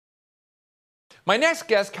My next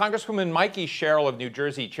guest, Congresswoman Mikie Sherrill of New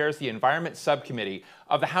Jersey, chairs the Environment Subcommittee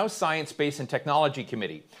of the House Science, Space, and Technology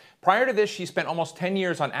Committee. Prior to this, she spent almost 10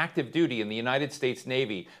 years on active duty in the United States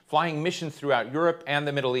Navy, flying missions throughout Europe and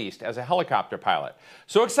the Middle East as a helicopter pilot.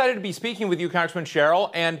 So excited to be speaking with you, Congresswoman Sherrill.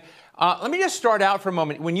 And let me just start out for a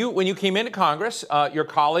moment. When you came into Congress, your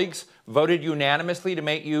colleagues voted unanimously to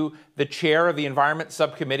make you the chair of the Environment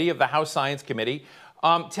Subcommittee of the House Science Committee.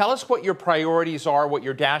 Tell us what your priorities are, what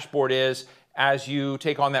your dashboard is as you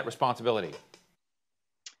take on that responsibility.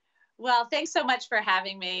 Well, thanks so much for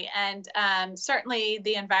having me. And certainly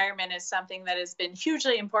the environment is something that has been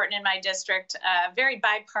hugely important in my district, a very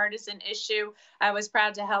bipartisan issue. I was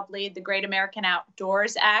proud to help lead the Great American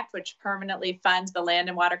Outdoors Act, which permanently funds the Land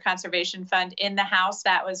and Water Conservation Fund in the House.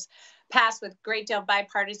 That was passed with great deal of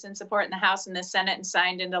bipartisan support in the House and the Senate and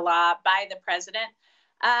signed into law by the president.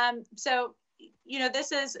 You know,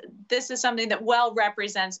 this is something that well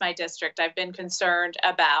represents my district. I've been concerned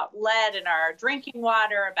about lead in our drinking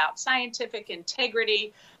water, about scientific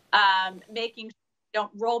integrity, making sure we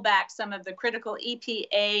don't roll back some of the critical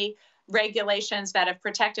EPA regulations that have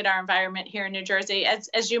protected our environment here in New Jersey.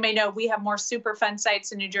 As you may know, we have more Superfund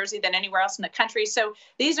sites in New Jersey than anywhere else in the country. So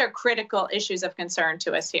these are critical issues of concern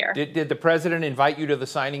to us here. Did the president invite you to the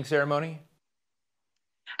signing ceremony?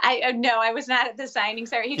 No, I was not at the signing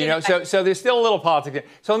ceremony. So there's still a little politics.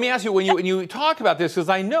 So let me ask you, when you talk about this,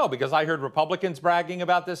 because I heard Republicans bragging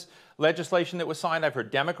about this legislation that was signed. I've heard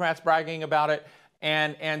Democrats bragging about it.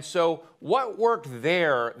 And so what worked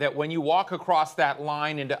there that when you walk across that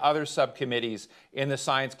line into other subcommittees in the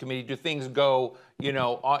Science Committee, do things go,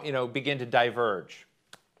 begin to diverge?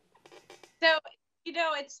 So,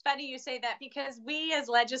 it's funny you say that because we as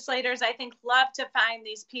legislators, I think, love to find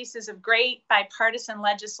these pieces of great bipartisan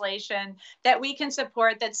legislation that we can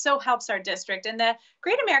support that so helps our district. And the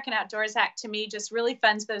Great American Outdoors Act, to me, just really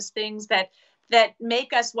funds those things that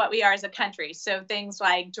make us what we are as a country. So things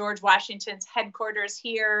like George Washington's headquarters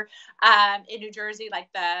here in New Jersey, like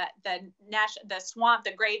the swamp,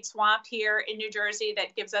 the Great Swamp here in New Jersey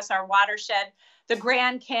that gives us our watershed, the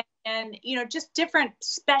Grand Canyon, just different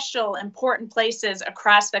special important places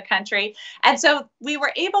across the country. And so we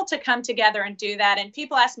were able to come together and do that. And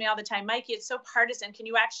people ask me all the time, Mikie, it's so partisan. Can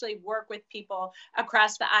you actually work with people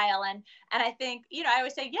across the aisle? And I think, I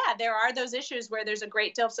always say, yeah, there are those issues where there's a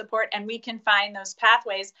great deal of support and we can find those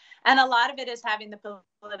pathways. And a lot of it is having the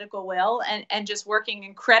political will and just working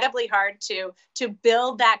incredibly hard to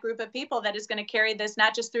build that group of people that is going to carry this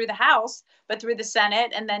not just through the House, but through the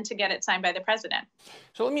Senate and then to get it signed by the president.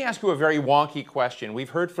 So let me ask you a very wonky question. We've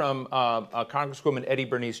heard from Congresswoman Eddie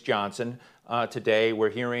Bernice Johnson today.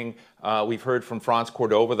 We've heard from Franz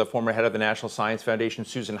Cordova, the former head of the National Science Foundation,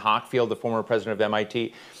 Susan Hockfield, the former president of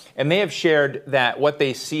MIT, and they have shared that what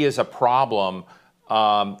they see as a problem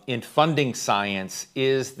in funding science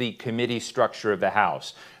is the committee structure of the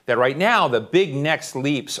House. That right now, the big next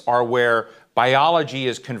leaps are where biology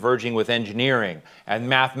is converging with engineering and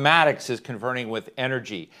mathematics is converging with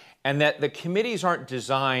energy, and that the committees aren't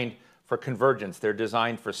designed for convergence, they're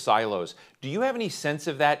designed for silos. Do you have any sense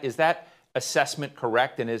of that? Is that assessment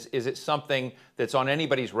correct, and is it something that's on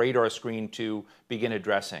anybody's radar screen to begin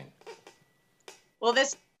addressing? Well,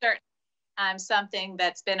 this is something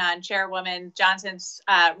that's been on Chairwoman Johnson's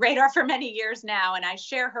radar for many years now, and I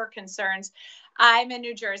share her concerns. I'm in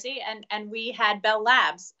New Jersey, and we had Bell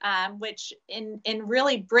Labs, which in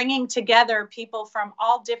really bringing together people from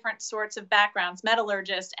all different sorts of backgrounds,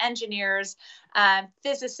 metallurgists, engineers,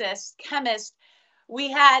 physicists, chemists. We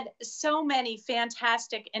had so many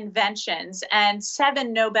fantastic inventions and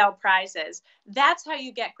 7 Nobel Prizes. That's how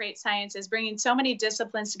you get great science, is bringing so many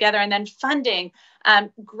disciplines together and then funding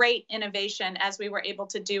great innovation, as we were able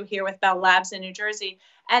to do here with Bell Labs in New Jersey.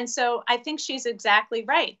 And so I think she's exactly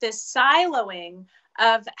right. This siloing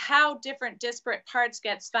of how different disparate parts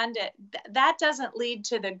gets funded, that doesn't lead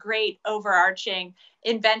to the great overarching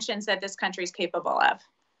inventions that this country is capable of.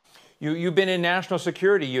 You've been in national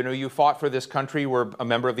security. You fought for this country. We're a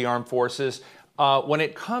member of the armed forces. When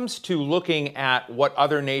it comes to looking at what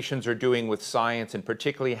other nations are doing with science and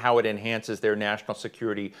particularly how it enhances their national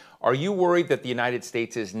security, are you worried that the United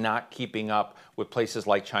States is not keeping up with places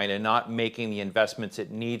like China, not making the investments it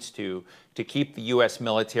needs to keep the U.S.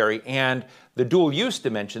 military and the dual-use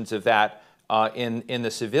dimensions of that in the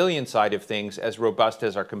civilian side of things as robust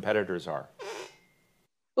as our competitors are?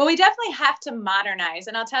 Well, we definitely have to modernize.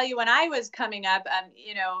 And I'll tell you, when I was coming up,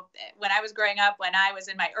 when I was growing up, when I was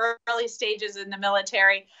in my early stages in the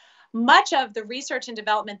military, much of the research and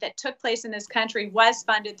development that took place in this country was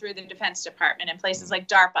funded through the Defense Department in places like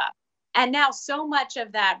DARPA. And now so much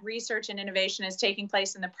of that research and innovation is taking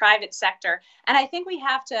place in the private sector. And I think we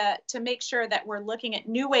have to make sure that we're looking at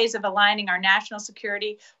new ways of aligning our national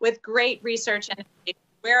security with great research and innovation.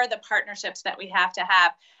 Where are the partnerships that we have to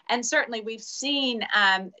have? And certainly we've seen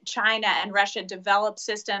China and Russia develop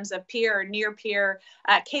systems of peer or near peer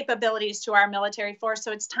capabilities to our military force.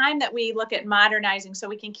 So it's time that we look at modernizing so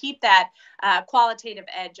we can keep that qualitative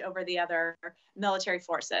edge over the other military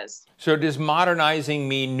forces. So does modernizing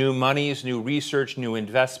mean new monies, new research, new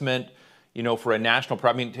investment, for a national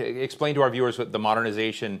explain to our viewers what the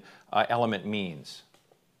modernization element means.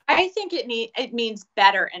 I think it means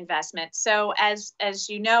better investment. So as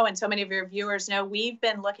you know, and so many of your viewers know, we've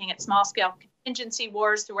been looking at small scale contingency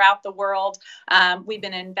wars throughout the world. We've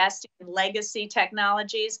been investing in legacy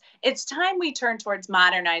technologies. It's time we turn towards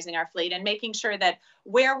modernizing our fleet and making sure that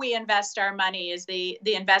where we invest our money is the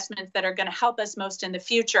investments that are going to help us most in the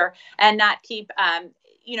future, and not keep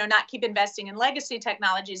investing in legacy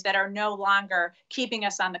technologies that are no longer keeping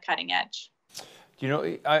us on the cutting edge.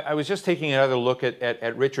 I was just taking another look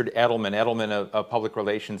at Richard Edelman. Edelman of Public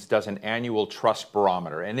Relations does an annual trust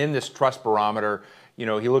barometer. And in this trust barometer, he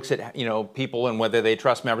looks at, people and whether they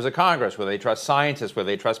trust members of Congress, whether they trust scientists, whether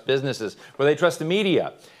they trust businesses, whether they trust the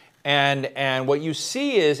media. And what you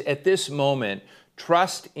see is, at this moment,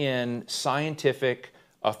 trust in scientific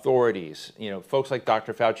authorities, folks like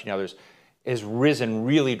Dr. Fauci and others, has risen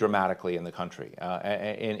really dramatically in the country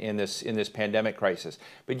in this pandemic crisis.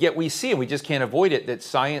 But yet we see, and we just can't avoid it, that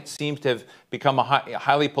science seems to have become a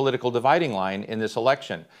highly political dividing line in this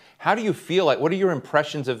election. How do you feel like? What are your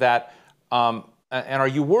impressions of that? And are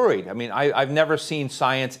you worried? I mean, I've never seen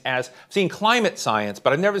science I've seen climate science,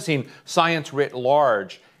 but I've never seen science writ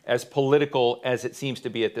large as political as it seems to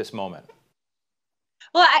be at this moment.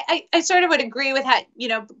 Well, I sort of would agree with how,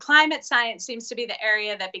 climate science seems to be the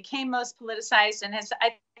area that became most politicized and has,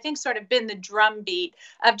 I think, sort of been the drumbeat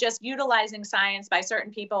of just utilizing science by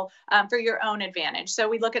certain people for your own advantage. So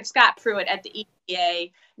we look at Scott Pruitt at the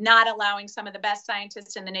EPA, not allowing some of the best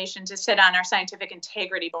scientists in the nation to sit on our scientific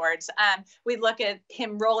integrity boards. We look at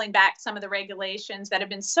him rolling back some of the regulations that have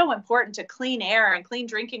been so important to clean air and clean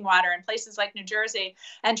drinking water in places like New Jersey,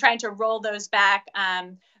 and trying to roll those back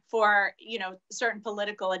for certain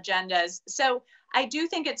political agendas. So I do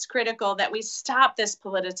think it's critical that we stop this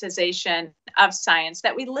politicization of science,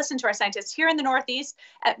 that we listen to our scientists. Here in the Northeast,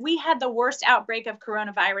 we had the worst outbreak of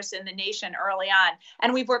coronavirus in the nation early on,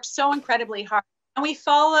 and we've worked so incredibly hard. And we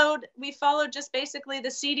followed just basically the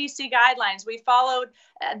CDC guidelines. We followed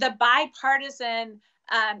the bipartisan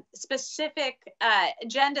specific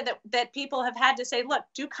agenda that people have had to say, look,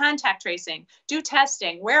 do contact tracing, do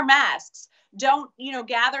testing, wear masks. Don't,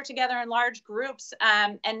 gather together in large groups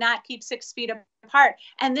and not keep 6 feet apart.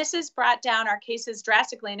 And this has brought down our cases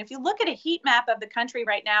drastically. And if you look at a heat map of the country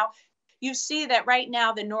right now, you see that right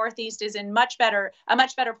now the Northeast is in a much better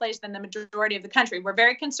place than the majority of the country. We're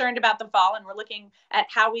very concerned about the fall, and we're looking at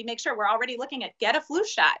how we make sure. We're already looking at get a flu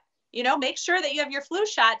shot. Make sure that you have your flu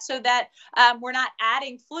shot so that we're not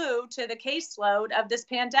adding flu to the caseload of this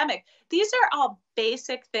pandemic. These are all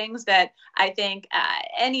basic things that I think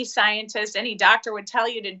any scientist, any doctor would tell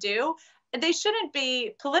you to do. They shouldn't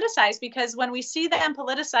be politicized, because when we see them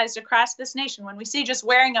politicized across this nation, when we see just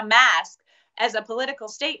wearing a mask as a political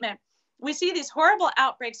statement, we see these horrible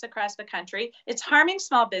outbreaks across the country. It's harming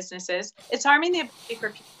small businesses. It's harming the ability for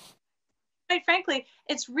people. Quite frankly,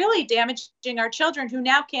 it's really damaging our children who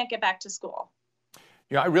now can't get back to school.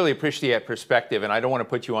 I really appreciate that perspective, and I don't want to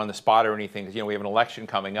put you on the spot or anything, because we have an election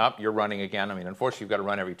coming up. You're running again. I mean, unfortunately, you've got to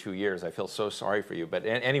run every 2 years. I feel so sorry for you, but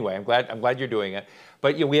anyway, I'm glad you're doing it.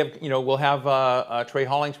 But we'll have Trey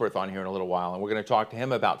Hollingsworth on here in a little while, and we're going to talk to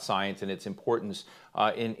him about science and its importance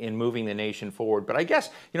in moving the nation forward. But I guess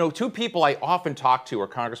two people I often talk to are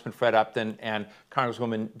Congressman Fred Upton and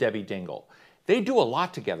Congresswoman Debbie Dingell. They do a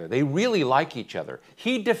lot together. They really like each other.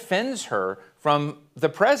 He defends her from the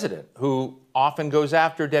president, who often goes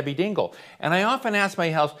after Debbie Dingell. And I often ask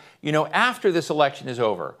myself, after this election is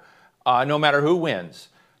over, no matter who wins,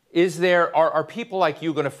 are people like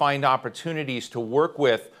you going to find opportunities to work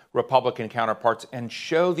with Republican counterparts and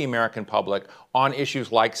show the American public on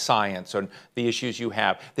issues like science and the issues you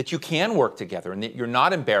have, that you can work together and that you're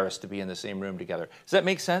not embarrassed to be in the same room together? Does that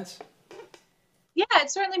make sense? Yeah,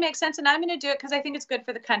 it certainly makes sense. And I'm going to do it because I think it's good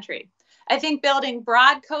for the country. I think building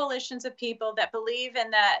broad coalitions of people that believe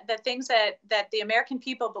in the things that the American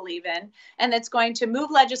people believe in, and that's going to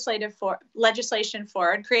move legislation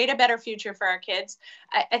forward, create a better future for our kids.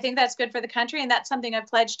 I think that's good for the country. And that's something I've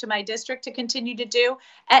pledged to my district to continue to do.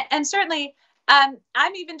 And certainly,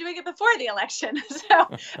 I'm even doing it before the election. So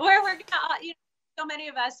where we're going to so many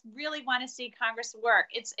of us really want to see Congress work.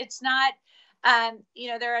 It's not,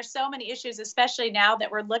 there are so many issues, especially now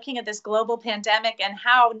that we're looking at this global pandemic and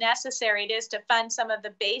how necessary it is to fund some of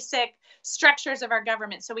the basic structures of our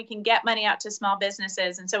government so we can get money out to small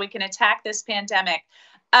businesses and so we can attack this pandemic.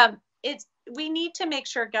 We need to make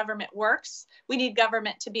sure government works. We need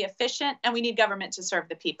government to be efficient, and we need government to serve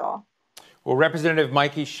the people. Well, Representative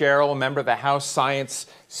Mikie Sherrill, a member of the House Science,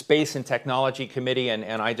 Space, and Technology Committee, and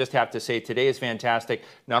I just have to say today is fantastic,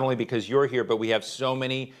 not only because you're here, but we have so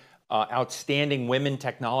many outstanding women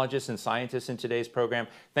technologists and scientists in today's program.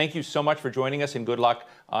 Thank you so much for joining us, and good luck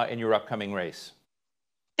in your upcoming race.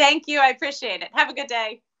 Thank you. I appreciate it. Have a good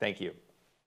day. Thank you.